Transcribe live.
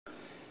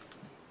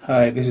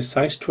Hi, this is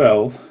size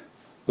 12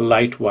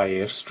 light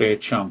wire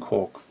straight chunk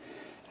hook,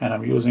 and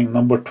I'm using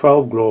number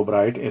 12 glow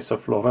bright. It's a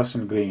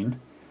fluorescent green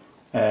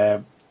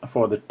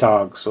for the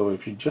tag. So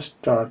if you just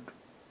start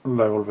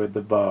level with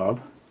the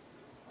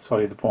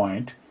the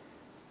point,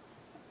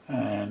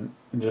 and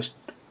just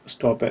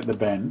stop at the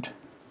bend,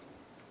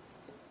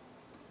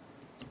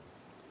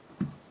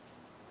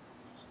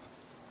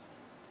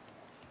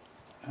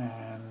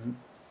 and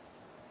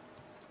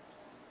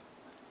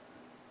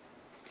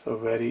so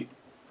very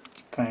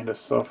kind of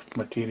soft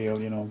material,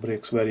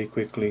 breaks very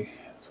quickly,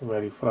 so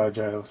very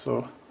fragile.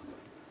 So,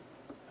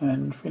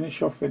 and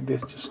finish off with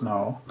this just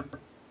now.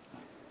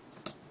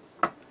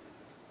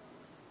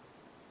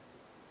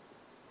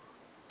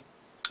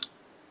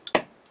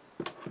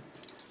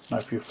 Now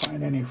if you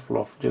find any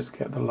fluff, just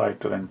get the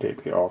lighter and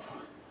take it off,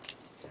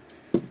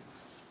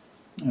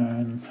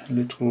 and a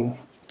little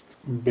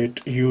bit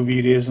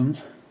UV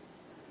resins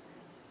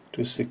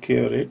to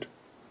secure it.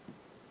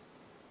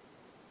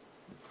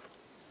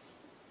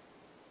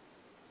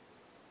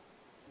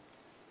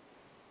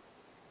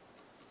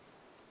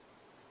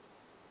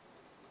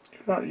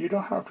 You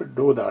don't have to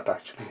do that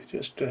actually,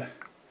 just give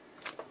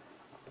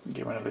it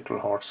a little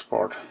hot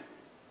spot.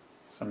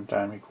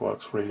 Sometimes it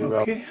works really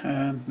well. Okay,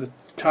 and the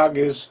tag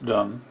is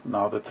done.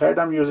 Now the thread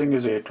I'm using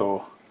is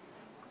 8/0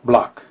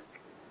 black.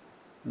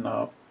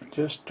 Now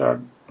just start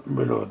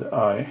below the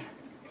eye.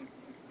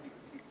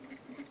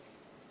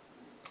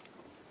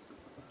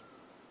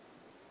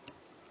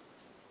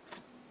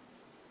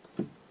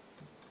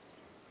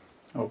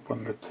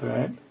 Open the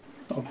thread.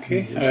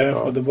 Okay,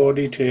 for the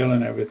body, tail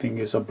and everything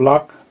is a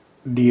black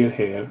deer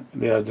hair.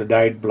 They are the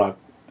dyed black.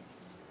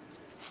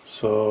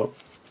 So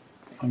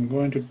I'm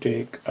going to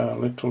take a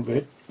little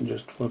bit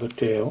just for the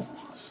tail.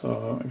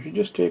 So if you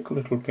just take a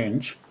little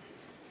pinch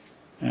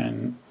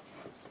and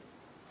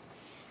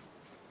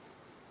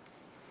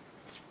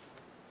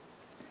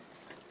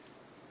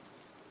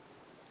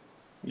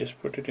just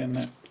put it in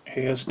the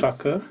hair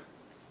stucker.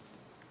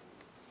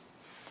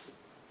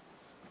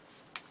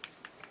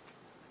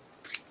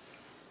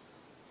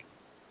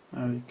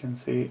 Now you can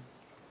see,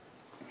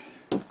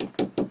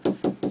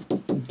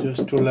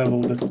 just to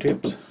level the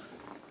tips,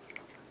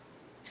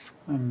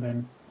 and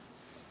then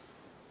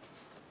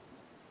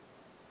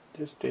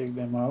just take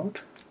them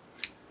out.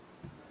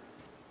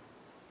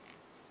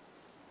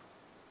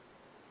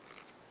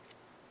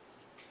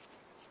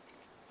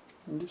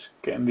 And just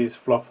getting these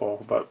fluff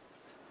off, but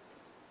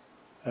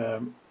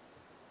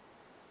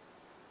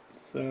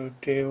so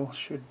tail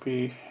should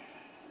be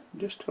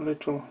just a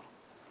little,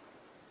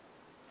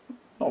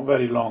 not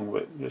very long,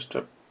 but just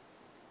a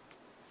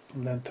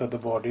length of the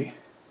body,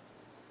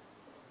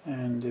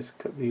 and just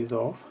cut these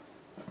off.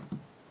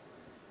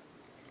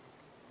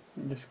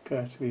 And just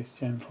catch these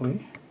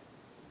gently.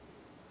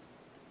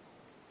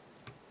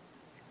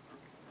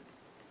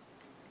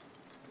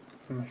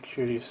 Make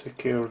sure you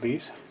secure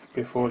these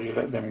before you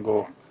let them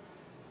go.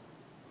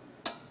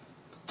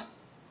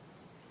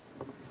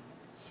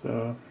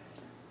 So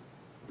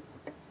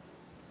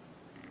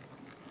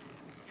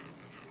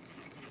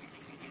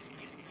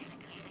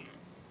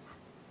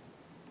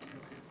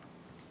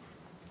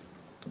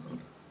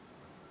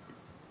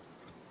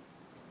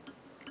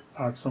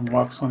add some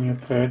wax on your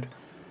thread.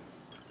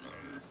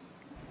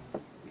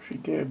 If you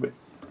get a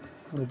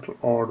little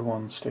odd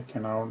ones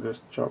sticking out,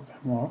 just chop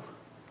them off.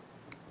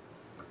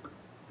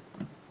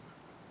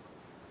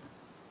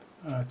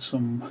 Add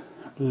some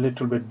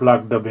little bit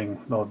black dubbing.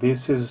 Now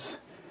this is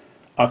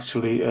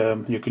actually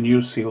you can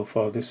use seal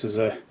fur. This is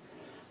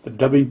the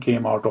dubbing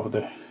came out of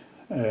the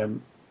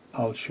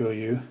I'll show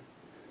you.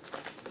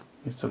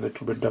 It's a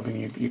little bit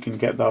dubbing. You can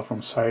get that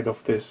from side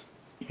of this,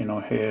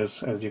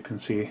 hairs, as you can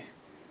see.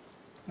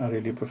 I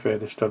really prefer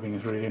this dubbing.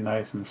 It's really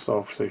nice and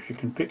soft. So if you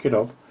can pick it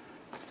up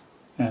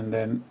and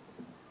then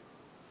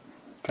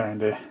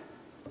kind of,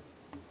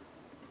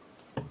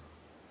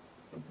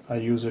 I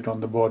use it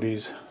on the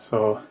bodies.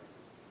 So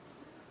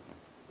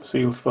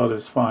seal's fur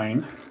is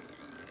fine.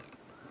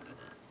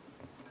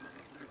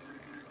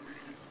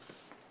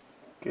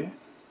 Okay,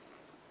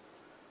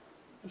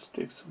 just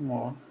take some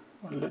more,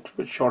 a little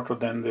bit shorter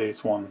than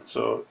this one.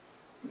 So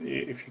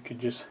if you could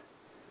just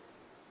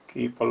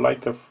keep a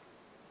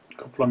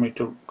couple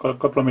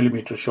of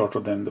millimeters shorter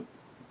than the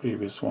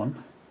previous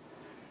one,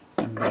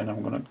 and then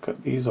I'm going to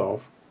cut these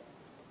off.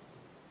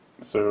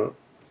 So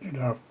you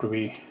don't have to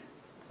be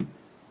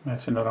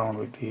messing around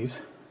with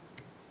these.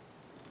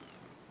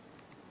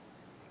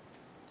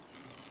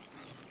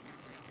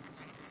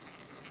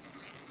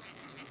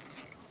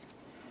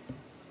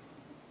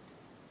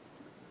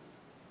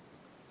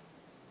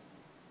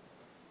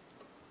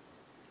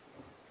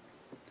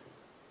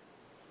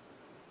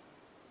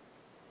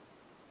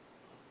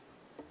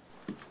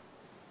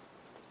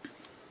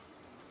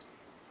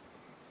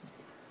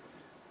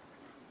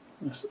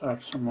 Just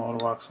add some more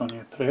wax on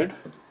your thread,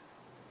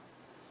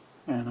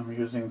 and I'm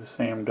using the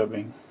same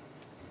dubbing.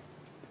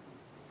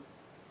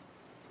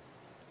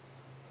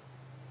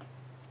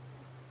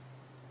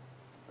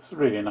 It's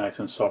really nice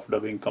and soft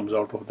dubbing, comes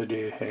out of the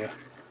deer hair.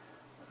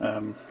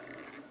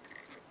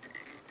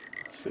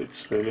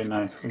 sits really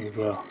nicely as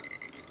well.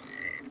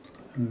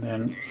 And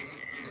then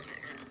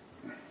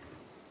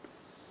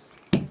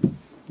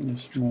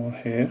just more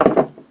hair.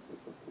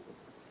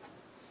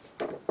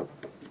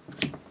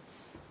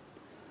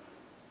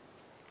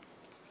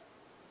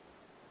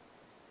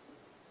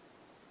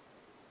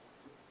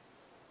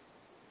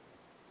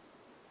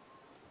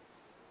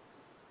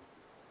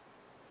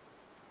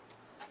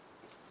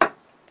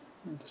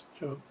 Just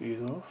chop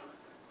these off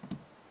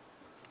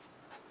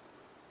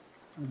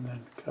and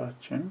then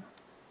catch in.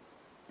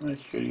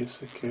 Make sure you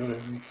secure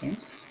everything.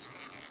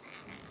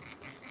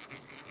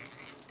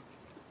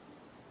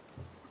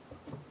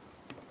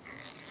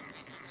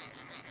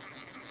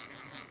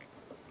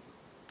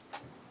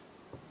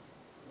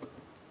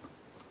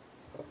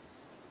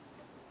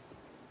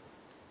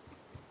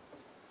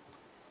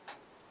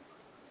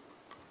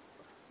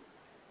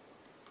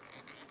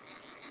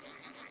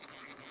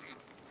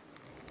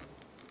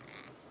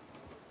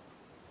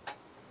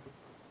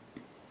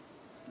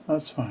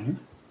 That's fine.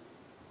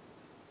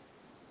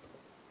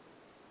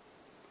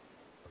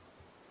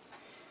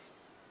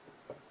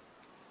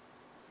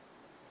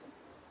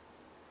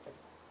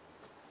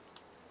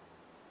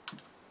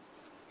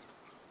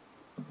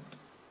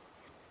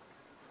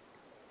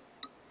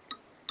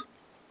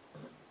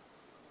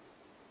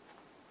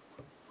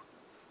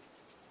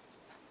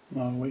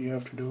 Now what you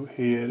have to do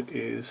here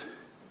is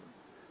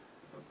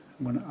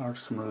I'm going to add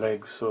some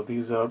legs. So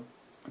these are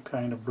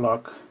kind of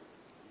black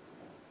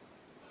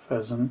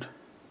pheasant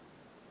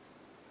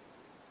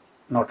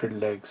knotted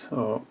legs.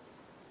 So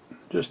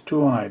just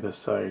two on either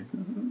side.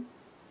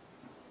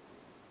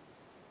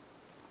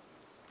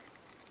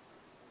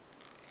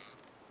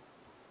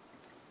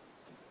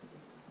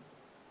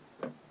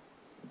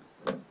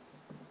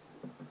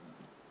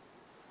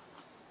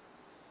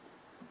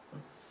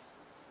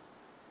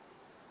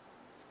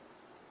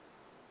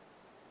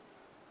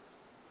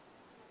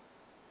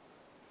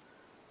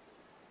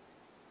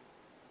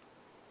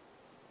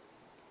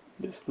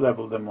 Just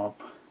level them up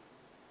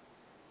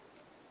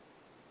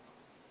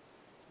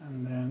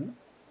and then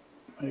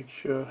make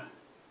sure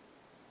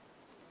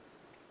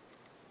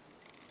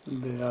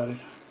they are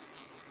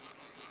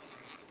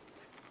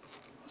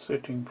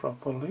sitting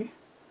properly.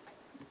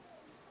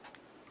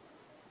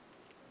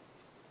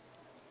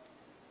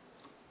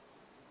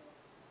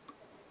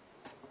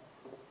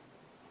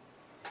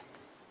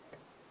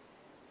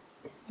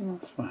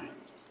 That's fine.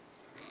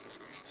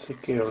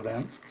 Secure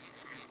them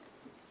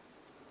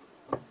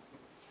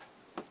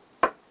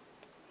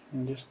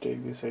and just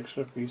take this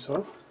extra piece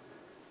off.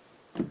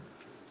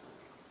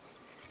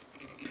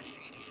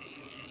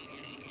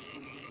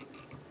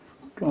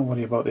 Don't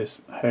worry about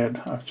this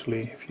head.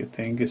 Actually, if you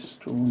think it's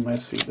too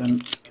messy,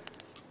 then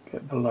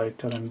get the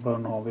lighter and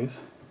burn all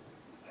this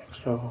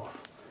extra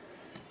off.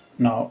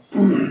 Now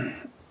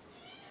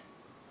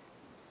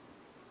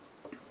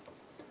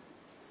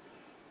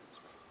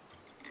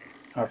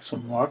add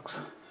some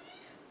wax.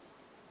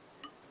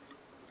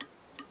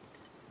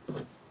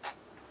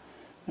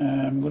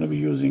 I'm going to be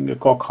using a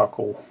cock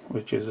hackle,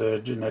 which is a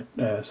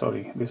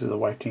this is a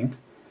whiting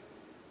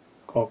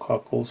cock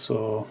hackle.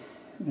 So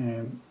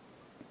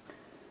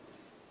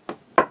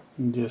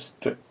just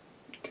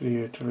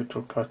create a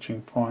little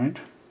catching point,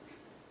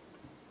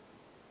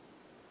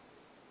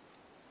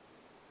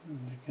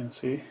 you can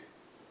see,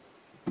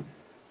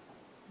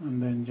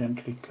 and then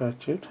gently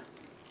catch it,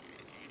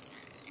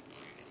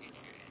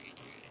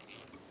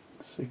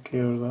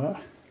 secure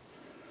that,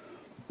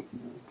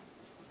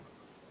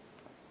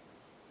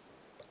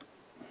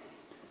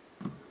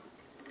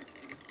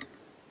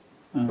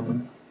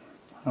 and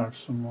add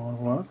some more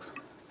wax.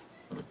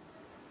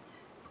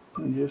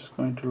 I'm just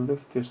going to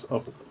lift this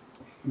up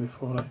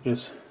before I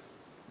just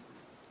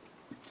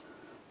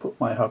put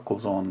my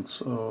hackles on.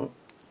 So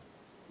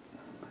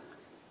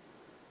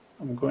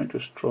I'm going to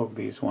stroke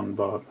these one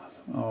back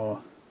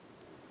so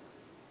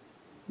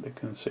they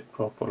can sit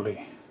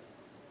properly.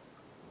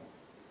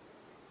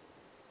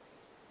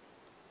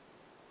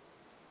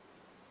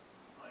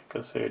 Like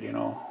I said, you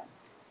know,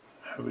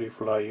 every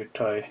fly you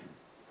tie,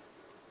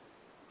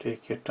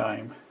 take your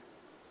time.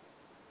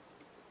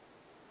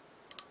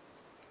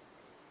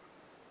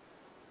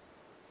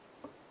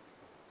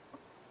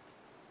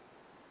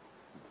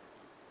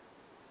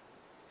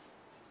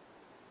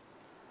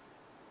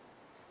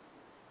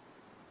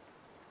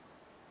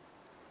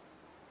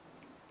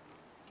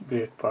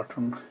 Great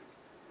pattern,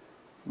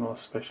 well,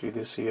 especially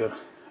this year,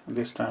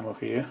 this time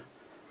of year,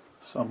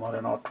 summer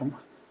and autumn.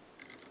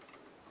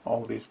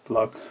 All these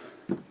black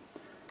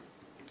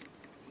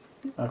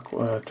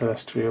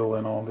terrestrial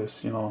and all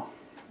this, you know,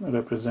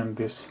 represent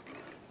this,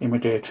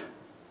 imitate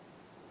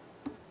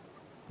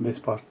this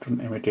pattern,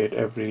 imitate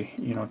every,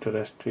 you know,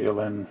 terrestrial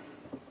and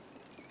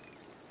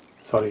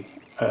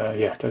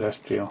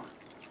terrestrial.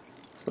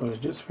 So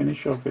just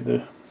finish off with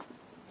a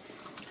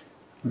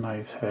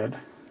nice head.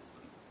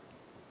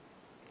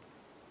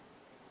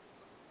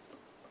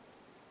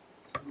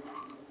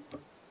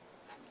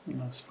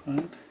 That's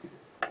fine.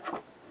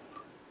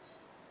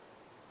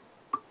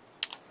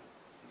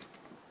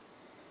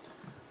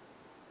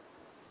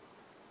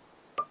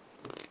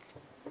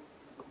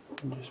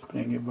 Just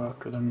bring it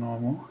back to the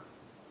normal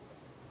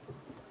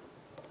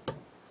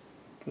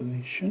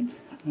position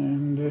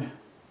and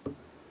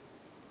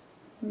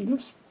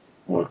just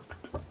work,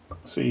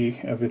 see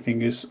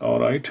everything is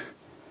alright.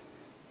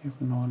 If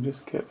not,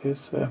 just get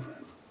this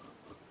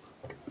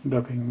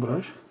dubbing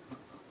brush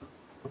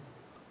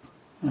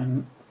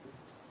and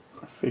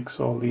fix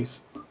all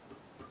these,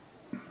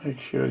 make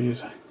sure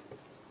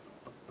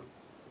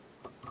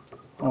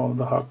all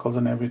the hackles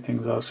and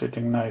everything are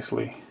sitting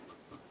nicely.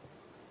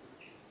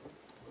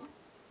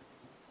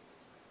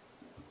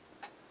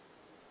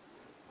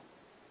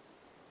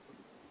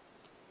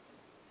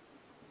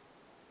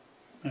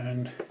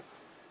 And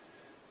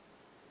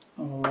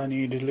all I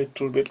need a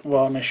little bit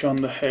varnish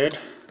on the head.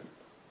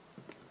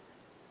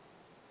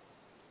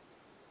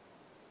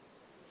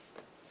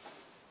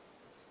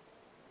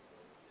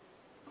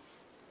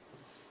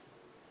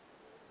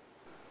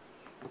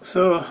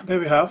 So there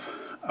we have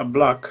a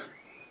black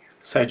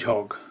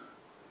Sedgehog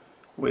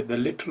with a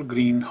little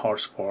green hot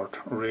spot.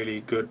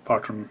 Really good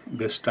pattern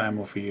this time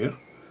of year,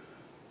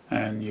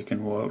 and you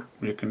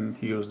can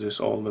use this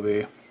all the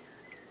way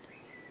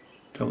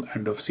till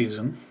end of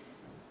season.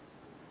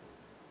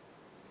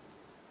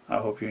 I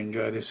hope you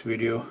enjoy this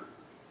video.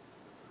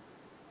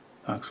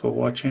 Thanks for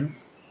watching.